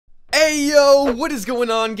Hey yo, what is going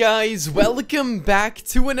on, guys? Welcome back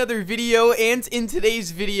to another video, and in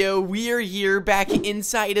today's video we are here back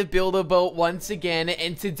inside of Build-A-Boat once again,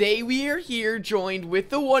 and today we are here joined with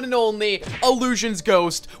the one and only Illusion's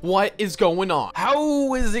Ghost. What is going on?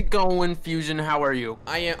 How is it going, Fusion? How are you?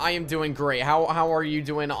 I am doing great. How are you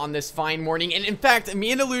doing on this fine morning? And in fact,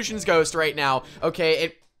 me and Illusion's Ghost right now,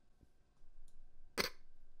 okay,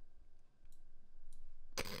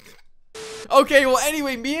 Okay, well,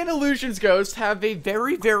 anyway, me and Illusion's Ghost have a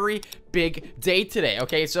very big day today,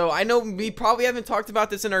 okay? So I know we probably haven't talked about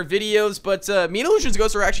this in our videos, but me and Illusion's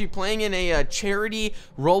Ghost are actually playing in a charity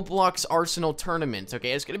Roblox Arsenal tournament,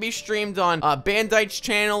 okay? It's gonna be streamed on Bandite's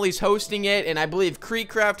channel. He's hosting it, and I believe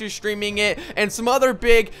Creekcraft is streaming it, and some other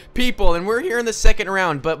big people, and we're here in the second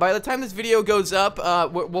round. But by the time this video goes up,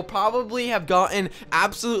 we'll probably have gotten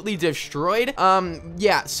absolutely destroyed.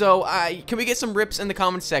 Yeah, so can we get some rips in the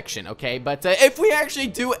comment section, okay? But if we actually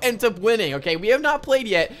do end up winning, okay, we have not played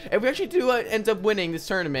yet. If we actually do end up winning this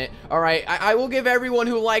tournament, all right, I will give everyone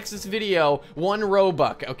who likes this video 1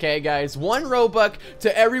 Robux, okay, guys? 1 Robux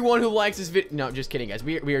to everyone who likes this video. No, just kidding, guys.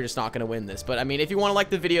 We are just not gonna win this. But I mean, if you want to like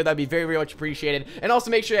the video, that'd be very much appreciated. And also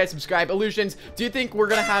make sure you guys subscribe. Illusions, do you think we're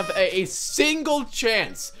gonna have a single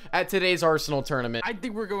chance at today's Arsenal tournament? I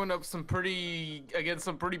think we're going up against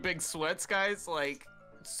some pretty big sweats, guys. Like,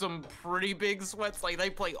 some pretty big sweats. Like, they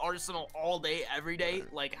play Arsenal all day, every day.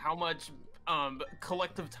 Like, how much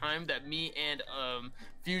collective time that me and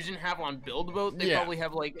Fusion have on Build-A-Boat, they probably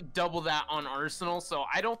have like double that on Arsenal, so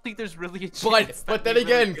I don't think there's really a chance. But then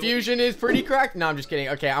again, Fusion is pretty cracked. No, I'm just kidding.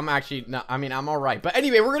 Okay, I'm actually not, I mean, I'm all right. But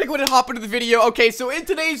anyway, we're gonna go ahead and hop into the video. Okay, so in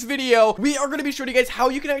today's video, we are gonna be showing you guys how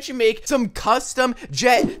you can actually make some custom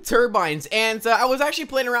jet turbines. And I was actually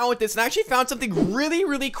playing around with this, and I actually found something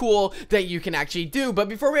really cool that you can actually do. But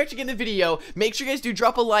before we actually get into the video, make sure you guys do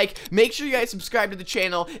drop a like, make sure you guys subscribe to the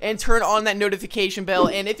channel, and turn on that notification bell.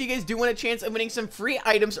 And if you guys do want a chance of winning some free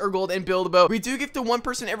items or gold and Build-A-Boat, we do give to one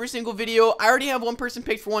person every single video. I already have one person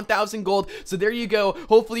picked for 1,000 gold, so there you go.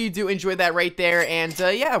 Hopefully you do enjoy that right there. And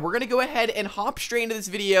yeah, we're gonna go ahead and hop straight into this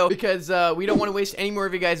video because we don't want to waste any more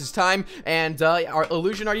of you guys' time. And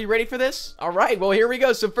Illusion, are you ready for this? All right, well, here we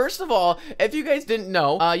go. So first of all, if you guys didn't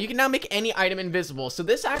know, you can now make any item invisible. So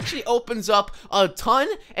this actually opens up a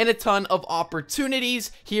ton of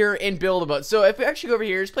opportunities here in Build-A-Boat. So if we actually go over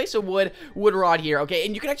here, just place a wood rod here, okay?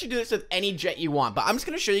 And you can actually do this with any jet you want, but I'm just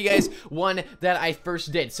gonna show you guys one that I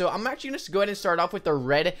first did. So I'm actually gonna go ahead and start off with the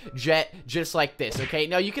red jet, just like this, okay?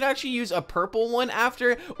 Now you can actually use a purple one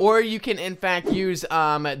after, or you can in fact use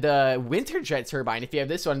the winter jet turbine if you have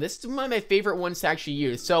this one. This is one of my favorite ones to actually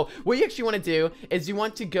use. So what you actually want to do is you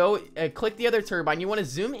want to go click the other turbine. You want to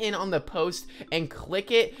zoom in on the post and click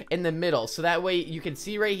it in the middle, so that way you can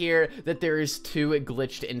see right here that there is 2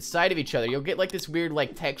 glitched inside of each other. You'll get like this weird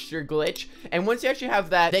like texture glitch, and once you actually have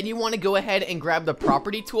that, then you want to go ahead and grab the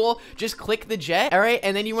property tool, just click the jet, all right,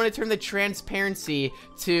 and then you want to turn the transparency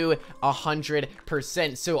to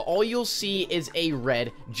 100%, so all you'll see is a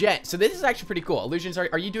red jet. So this is actually pretty cool. Illusions,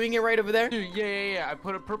 are you doing it right over there? Dude, yeah. I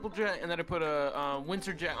put a purple jet, and then I put a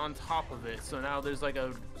winter jet on top of it, so now there's like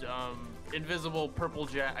a invisible purple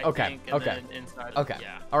jet, I think, and then inside of,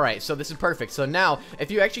 yeah. All right, so this is perfect. So now if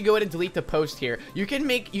you actually go ahead and delete the post here, you can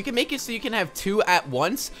make it so you can have 2 at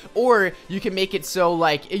once, or you can make it so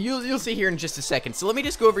like you'll see here in just a second. So let me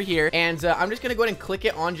just go over here, and I'm just gonna go ahead and click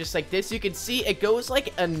it on just like this. You can see it goes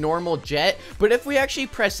like a normal jet, but if we actually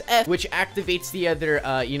press F, which activates the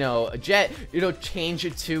other you know, jet, it'll change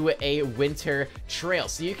it to a winter trail.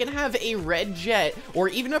 So you can have a red jet or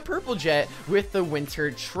even a purple jet with the winter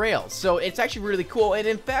trail. So it's actually really cool. And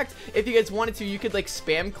in fact, if you guys wanted to, you could like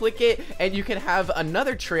spam click it, and you could have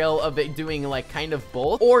another trail of it doing like kind of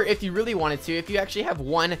both. Or if you really wanted to, if you actually have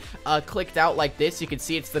one clicked out like this, you can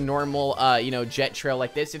see it's the normal you know, jet trail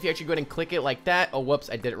like this. If you actually go ahead and click it like that, oh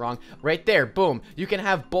whoops, I did it wrong, right there, boom, you can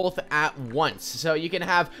have both at once. So you can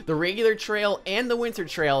have the regular trail and the winter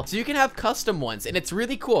trail, so you can have custom ones, and it's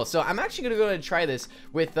really cool. So I'm actually gonna go ahead and try this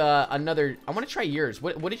with another. I want to try yours.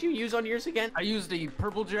 What did you use on yours again? I used a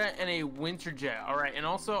purple jet and a winter jet. All right, and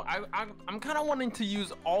also I'm kind of wanting to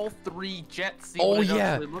use all 3 jets. Oh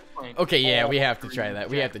yeah. Okay, yeah, we have to try that.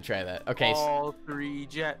 We have to try that. Okay. All 3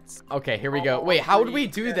 jets. Okay, here we go. Wait, how would we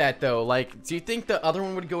do that though? Like, do you think the other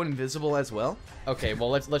one would go invisible as well? Okay, well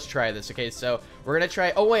let's try this. Okay, so we're gonna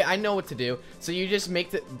try. Oh wait, I know what to do. So you just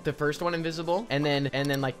make the first one invisible, and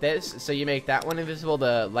then like this. So you make that one invisible,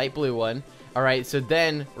 the light blue one. All right, so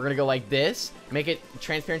then we're gonna go like this, make it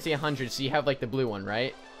transparency 100, so you have like the blue one,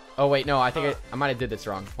 right? Oh wait, no, I think I might have did this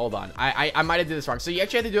wrong. Hold on, I might have did this wrong. So you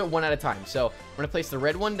actually have to do it one at a time. So I'm gonna place the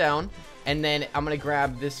red one down, And then I'm gonna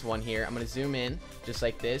grab this one here. I'm gonna zoom in just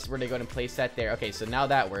like this. We're gonna go ahead and place that there. Okay, so now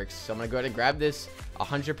that works. So I'm gonna go ahead and grab this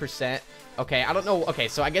 100%. Okay, I don't know. Okay,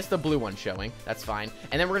 so I guess the blue one's showing. That's fine.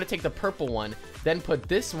 And then we're gonna take the purple one, then put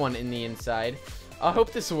this one in the inside. I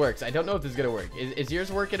hope this works. I don't know if this is gonna work. Is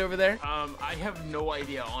yours working over there? I have no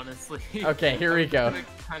idea, honestly. Okay, here we go. I'm gonna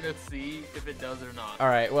kind of see if it does or not. All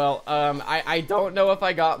right. Well, I don't know if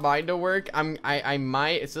I got mine to work. I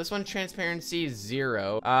might. So this one transparency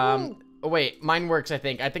 0. Oh, wait, mine works, I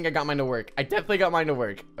think. I think I got mine to work. I definitely got mine to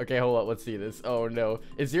work. Okay, hold up. Let's see this. Oh, no.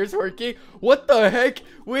 Is yours working? What the heck?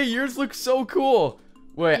 Wait, yours looks so cool.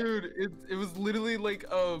 Wait. Dude, it was literally like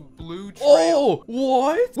a blue trail. Oh,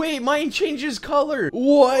 what? Wait, mine changes color.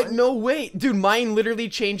 What? No, wait. Dude, mine literally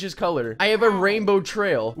changes color. I have a rainbow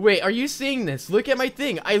trail. Wait, are you seeing this? Look at my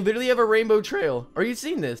thing. I literally have a rainbow trail. Are you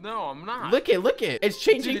seeing this? No, I'm not. Look it. It's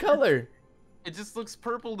changing color. It just looks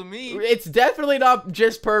purple to me. It's definitely not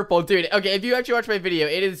just purple, dude. Okay, if you actually watch my video,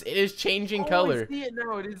 it is changing color. I see it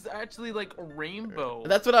now. It is actually like a rainbow.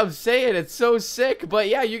 That's what I'm saying. It's so sick. But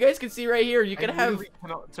yeah, you guys can see right here. You can have.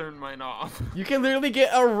 Cannot turn mine off. You can literally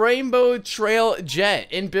get a rainbow trail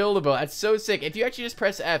jet in Buildable. That's so sick. If you actually just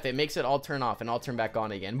press F, it makes it all turn off and all turn back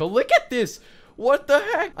on again. But look at this. What the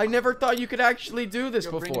heck? I never thought you could actually do this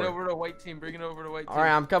before. Bring it over to white team. Bring it over to white team. All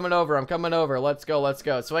right, I'm coming over. Let's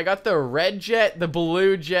go. So I got the red jet, the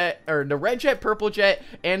blue jet, or the red jet, purple jet,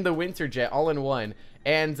 and the winter jet all in one.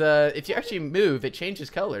 And if you actually move, it changes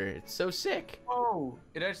color. It's so sick. Oh,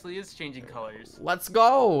 it actually is changing colors. Let's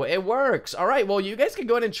go. It works. All right, well, you guys can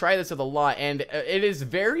go ahead and try this with a lot. And it is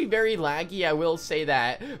very, very laggy, I will say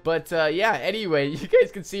that. But yeah, anyway, you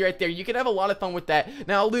guys can see right there. You can have a lot of fun with that.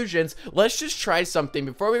 Now, Illusions, let's just try something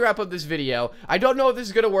before we wrap up this video. I don't know if this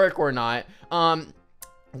is going to work or not.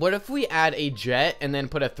 What if we add a jet and then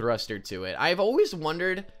put a thruster to it? I've always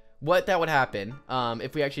wondered what that would happen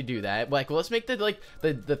if we actually do that. Like, let's make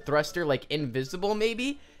the thruster like invisible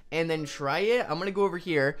maybe, and then try it. I'm gonna go over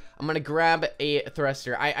here. I'm gonna grab a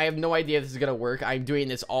thruster. I have no idea if this is gonna work. I'm doing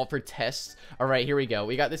this all for tests. All right, here we go.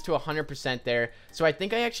 We got this to 100% there. So I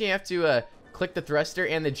think I actually have to click the thruster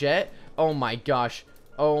and the jet. Oh my gosh.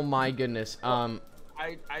 Oh my goodness.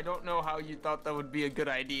 I don't know how you thought that would be a good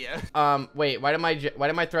idea. Wait, why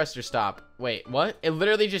did my thruster stop? Wait, what? It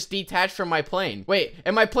literally just detached from my plane. Wait,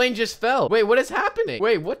 and my plane just fell. Wait, what is happening?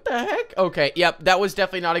 Wait, what the heck? Okay, yep, that was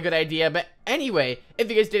definitely not a good idea. But anyway, if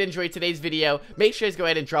you guys did enjoy today's video, make sure you guys go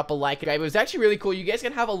ahead and drop a like. It was actually really cool. You guys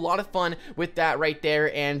can have a lot of fun with that right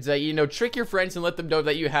there. And, you know, trick your friends and let them know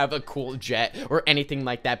that you have a cool jet or anything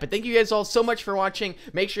like that. But thank you guys all so much for watching.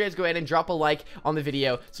 Make sure you guys go ahead and drop a like on the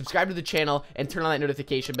video. Subscribe to the channel and turn on that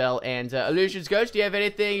notification bell. And, Illusions Ghost, do you have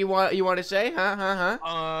anything you want to say?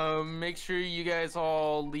 Make sure you guys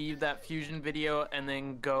all leave that fusion video and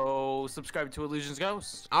then go subscribe to Illusions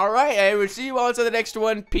Ghost. All right, I will see you all until the next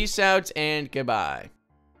one. Peace out and goodbye.